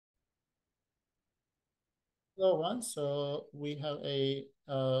Hello, one. So we have a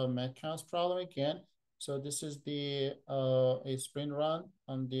math counts problem again. So this is the a sprint run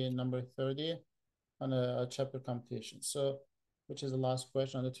on the number 30 on a chapter competition. So which is the last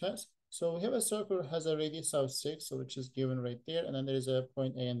question on the test. So we have a circle has a radius of 6, so which is given right there, and then there is a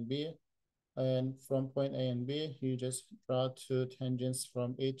point A and B. And from point A and B, you just draw two tangents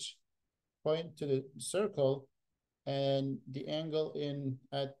from each point to the circle, and the angle in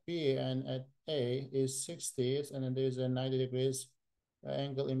at B and at A is 60, and then there's a 90 degrees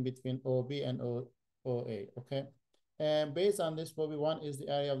angle in between OB and OA, okay? And based on this, what we want is the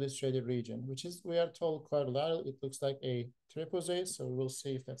area of this shaded region, which is, we are told, quadrilateral. It looks like a triple, so we'll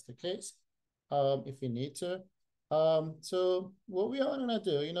see if that's the case, if we need to. So what we are gonna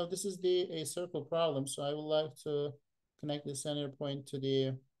do, this is a circle problem, so I would like to connect the center point to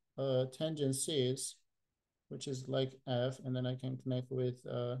the tangent Cs, which is like F, and then I can connect with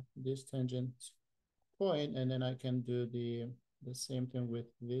this tangent point, and then I can do the same thing with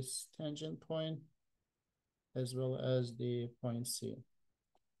this tangent point, as well as the point C.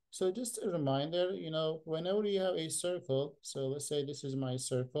 So just a reminder, whenever you have a circle, so let's say this is my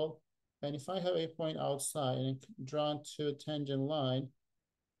circle, and if I have a point outside and drawn to tangent line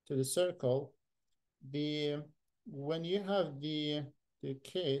to the circle, when you have the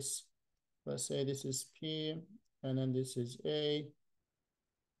case, let's say this is P, and then this is A,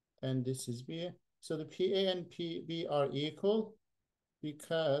 and this is B. So the PA and PB are equal,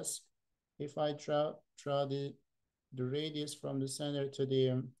 because if I draw the radius from the center to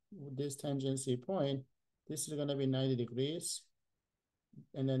the this tangency point, this is going to be 90 degrees,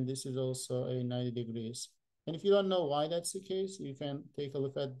 and then this is also a 90 degrees. And if you don't know why that's the case, you can take a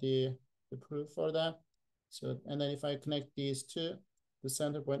look at the proof for that. So, and then if I connect these two, the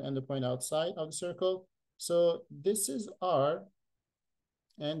center point and the point outside of the circle, so this is R,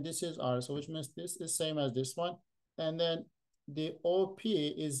 and this is R, so which means this is same as this one. And then the OP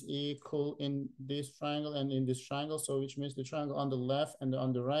is equal in this triangle and in this triangle, so which means the triangle on the left and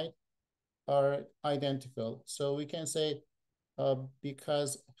on the right are identical. So we can say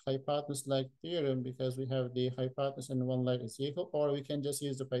because hypotenuse-like theorem, because we have the hypotenuse and one leg is equal, or we can just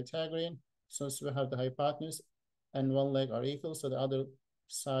use the Pythagorean, since we have the hypotenuse and one leg are equal, so the other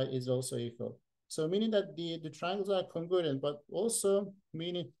side is also equal. So meaning that the triangles are congruent, but also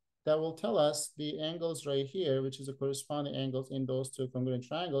meaning that will tell us the angles right here, which is the corresponding angles in those two congruent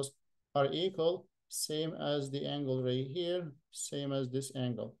triangles, are equal, same as the angle right here, same as this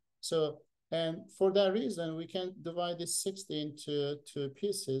angle. So, and for that reason, we can divide this 60 into two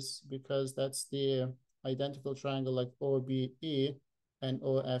pieces, because that's the identical triangle like OBE and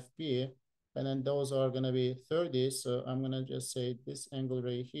OFB. And then those are going to be 30. So I'm going to just say this angle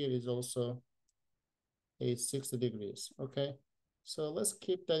right here is also a 60 degrees. Okay. So let's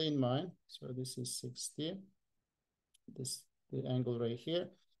keep that in mind. So this is 60, the angle right here.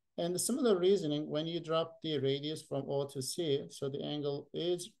 And the similar reasoning, when you drop the radius from O to C, so the angle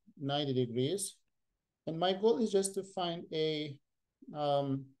is 90 degrees. And my goal is just to find a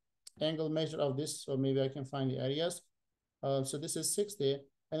angle measure of this. So maybe I can find the areas. So this is 60,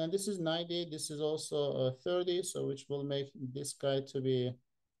 and then this is 90. This is also 30, so which will make this guy to be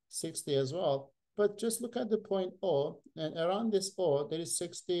 60 as well. But just look at the point O, and around this O, there is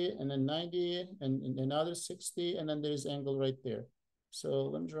 60, and then 90, and another 60, and then there is angle right there. So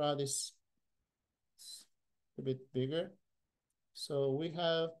let me draw this a bit bigger. So we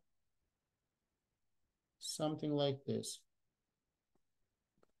have something like this.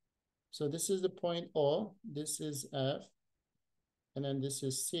 So this is the point O, this is F, and then this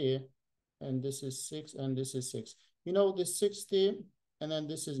is C, and this is 6, and this is 6. This 60, and then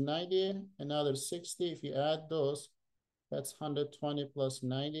this is 90, another 60. If you add those, that's 120 plus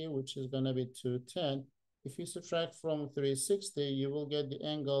 90, which is going to be 210. If you subtract from 360, you will get the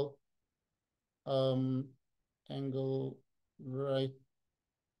angle right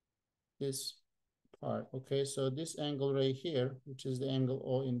this part. Okay, so this angle right here, which is the angle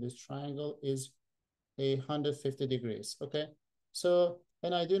O in this triangle, is 150 degrees. Okay, so,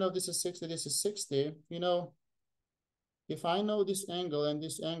 and I do know this is 60, this is 60. If I know this angle and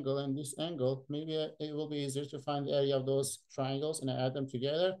this angle and this angle, maybe it will be easier to find the area of those triangles and I add them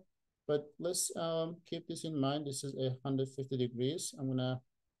together. But let's keep this in mind. This is 150 degrees. I'm gonna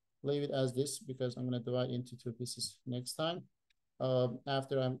leave it as this, because I'm gonna divide into two pieces next time.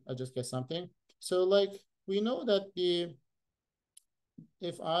 After I just get something. So like we know that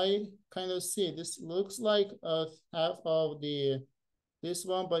if I kind of see, this looks like half of this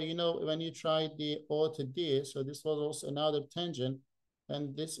one, but when you try the O to D, so this was also another tangent,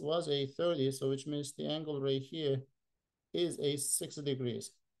 and this was a 30, so which means the angle right here is a 60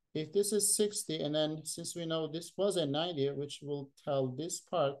 degrees. if this is 60, and then since we know this was a 90, which will tell this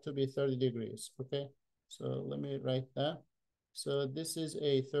part to be 30 degrees, okay? So let me write that. So this is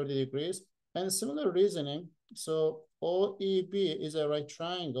a 30 degrees. And similar reasoning, so OEB is a right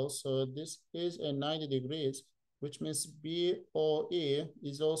triangle, so this is a 90 degrees, which means BOE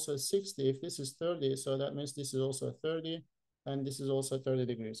is also 60. If this is 30, so that means this is also 30, and this is also 30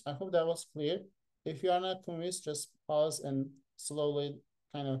 degrees. I hope that was clear. If you are not convinced, just pause and slowly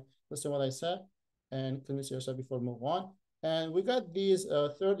kind of listen to what I said and convince yourself before move on. And we got these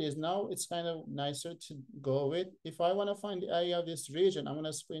 30s. Now it's kind of nicer to go with. If I want to find the area of this region, I'm going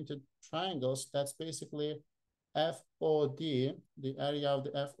to split into triangles. That's basically FOD, the area of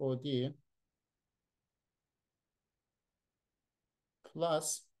the FOD,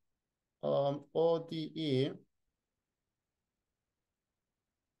 plus ODE.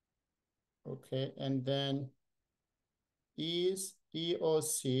 Okay, and then is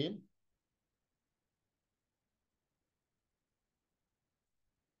EOC,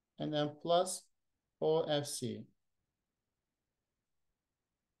 and then plus OFC.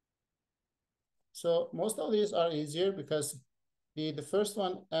 So most of these are easier because the first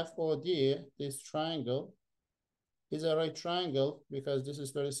one, FOD, this triangle, is a right triangle because this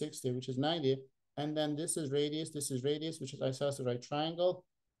is 30, 60, which is 90. And then this is radius, which is isosceles right triangle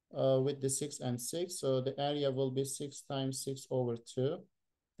with the 6 and 6. So the area will be 6 times 6 over 2.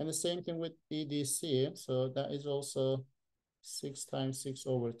 And the same thing with EDC. So that is also 6 times 6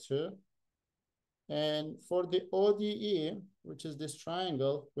 over 2. And for the ODE, which is this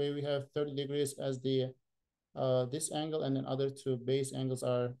triangle, where we have 30 degrees as the this angle, and then other two base angles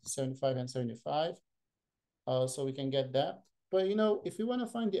are 75 and 75. So we can get that. But you know, if we want to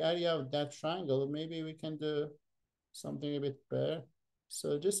find the area of that triangle, maybe we can do something a bit better.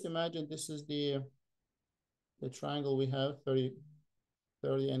 So just imagine this is the triangle we have 30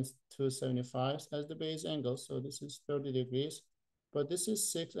 and 275 as the base angle. So this is 30 degrees, but this is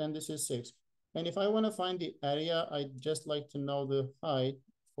 6 and this is 6. And if I want to find the area, I'd just like to know the height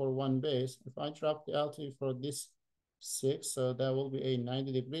for one base. If I drop the altitude for this 6, so that will be a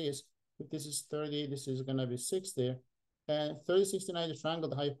 90 degrees. If this is 30, this is going to be 60. And 30, 60, 90 triangle,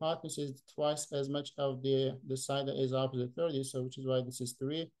 the hypotenuse is twice as much of the side that is opposite 30, so which is why this is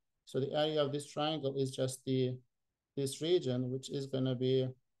 3. So the area of this triangle is just this region, which is going to be,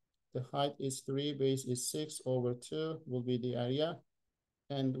 the height is 3, base is 6 over 2 will be the area.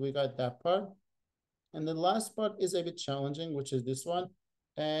 And we got that part. And the last part is a bit challenging, which is this one.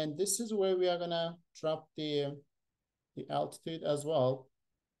 And this is where we are going to drop the altitude as well.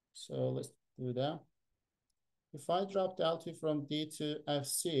 So let's do that. If I drop the altitude from D to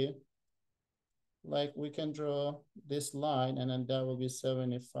FC, like we can draw this line, and then that will be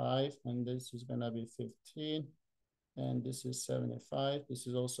 75, and this is going to be 15, and this is 75. This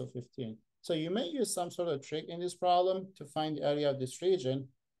is also 15. So you may use some sort of trick in this problem to find the area of this region,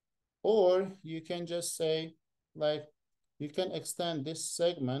 or you can just say, like, you can extend this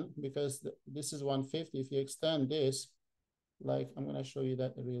segment because this is 150. If you extend this, like, I'm going to show you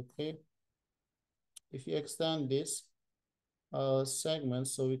that real quick. If you extend this segment,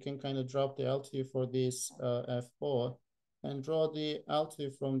 so we can kind of drop the altitude for this F4 and draw the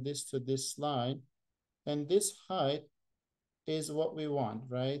altitude from this to this line. And this height is what we want,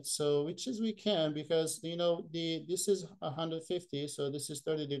 right? So which is we can, because you know this is 150, so this is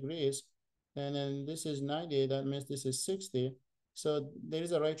 30 degrees, and then this is 90, that means this is 60. So there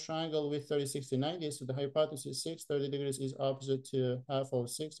is a right triangle with 30, 60, 90. So the hypotenuse is 6, 30 degrees is opposite to half of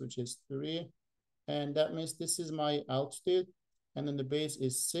 6, which is 3. And that means this is my altitude, and then the base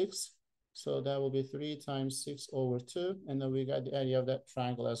is 6. So that will be 3 times 6 over 2. And then we got the area of that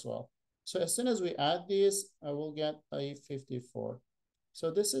triangle as well. So as soon as we add these, I will get a 54.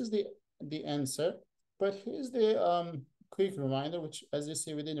 So this is the answer. But here's the quick reminder, which as you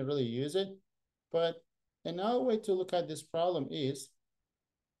see, we didn't really use it. But another way to look at this problem is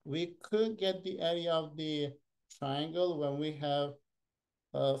we could get the area of the triangle when we have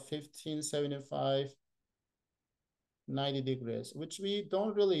 15, 75, 90 degrees, which we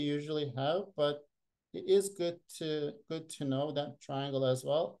don't really usually have, but it is good to know that triangle as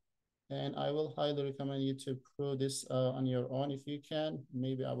well. And I will highly recommend you to prove this on your own if you can.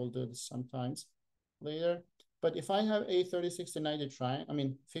 Maybe I will do this sometimes later. But if I have a 30, 60, 90 triangle, I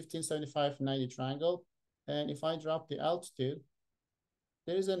mean 15, 75, 90 triangle, and if I drop the altitude,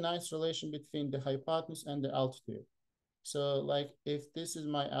 there is a nice relation between the hypotenuse and the altitude. So like if this is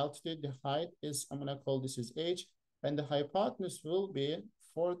my altitude, the height is, I'm gonna call this is h, and the hypotenuse will be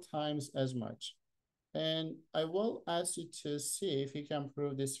 4 times as much. And I will ask you to see if you can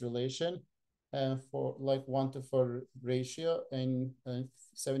prove this relation. for like 1:4 ratio in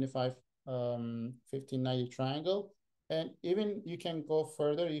 75 1590 triangle. And even you can go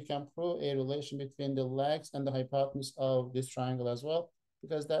further, you can prove a relation between the legs and the hypotenuse of this triangle as well,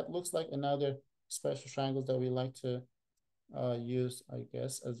 because that looks like another special triangles that we like to use, I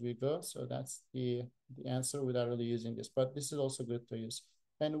guess, as we go. So that's the answer without really using this, but this is also good to use.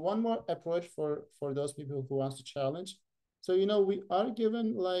 And one more approach for those people who wants to challenge. So, we are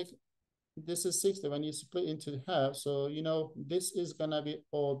given like this is 60 when you split into half. So, this is gonna be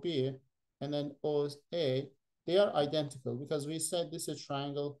OB and then OA. They are identical because we said this is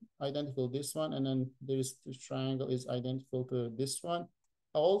triangle identical this one, and then this triangle is identical to this one.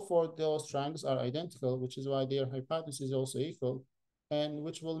 All four of those triangles are identical, which is why their hypotenuse is also equal, and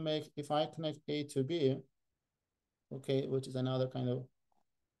which will make, if I connect A to B, okay, which is another kind of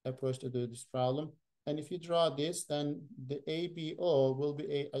approach to do this problem. And if you draw this, then the ABO will be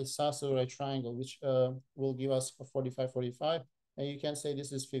a isosceles triangle, which will give us a 45, 45. And you can say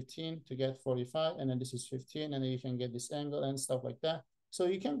this is 15 to get 45, and then this is 15, and then you can get this angle and stuff like that. So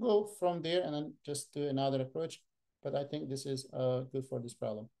you can go from there and then just do another approach. But I think this is good for this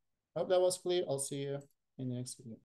problem. I hope that was clear. I'll see you in the next video.